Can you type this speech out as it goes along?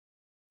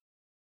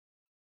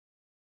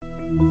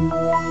You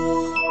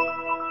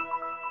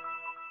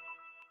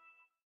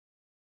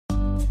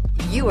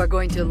are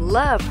going to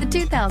love the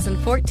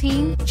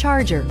 2014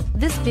 Charger.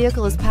 This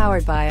vehicle is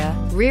powered by a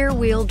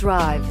rear-wheel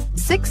drive,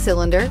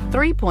 6-cylinder,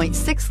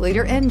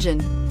 3.6-liter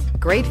engine.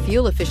 Great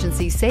fuel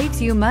efficiency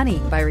saves you money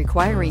by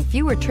requiring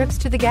fewer trips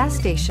to the gas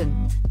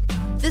station.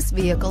 This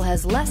vehicle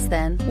has less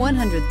than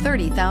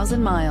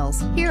 130,000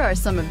 miles. Here are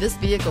some of this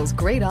vehicle's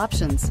great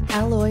options: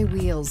 alloy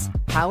wheels,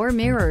 power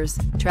mirrors,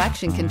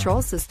 traction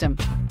control system,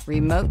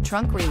 remote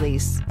trunk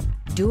release,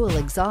 dual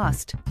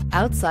exhaust,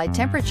 outside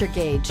temperature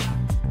gauge.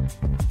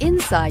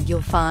 Inside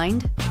you'll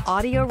find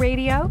audio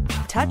radio,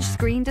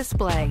 touchscreen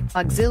display,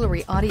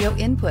 auxiliary audio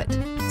input,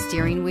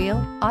 steering wheel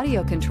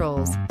audio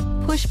controls,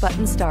 push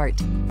button start,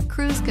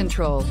 cruise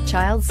control,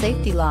 child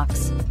safety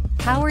locks,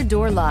 power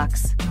door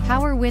locks,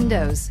 power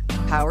windows,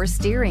 power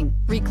steering,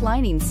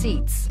 reclining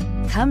seats.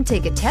 Come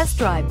take a test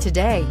drive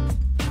today.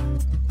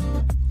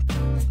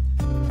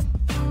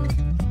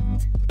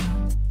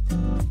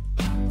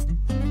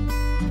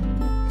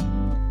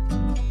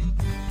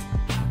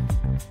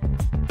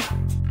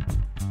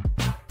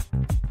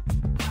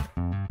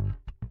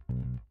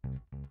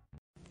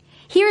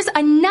 Here's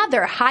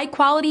another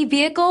high-quality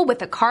vehicle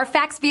with a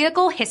Carfax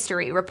Vehicle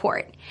History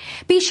Report.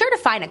 Be sure to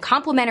find a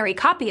complimentary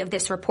copy of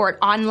this report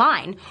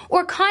online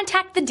or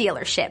contact the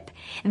dealership.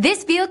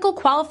 This vehicle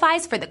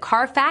qualifies for the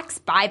Carfax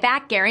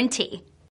Buyback Guarantee.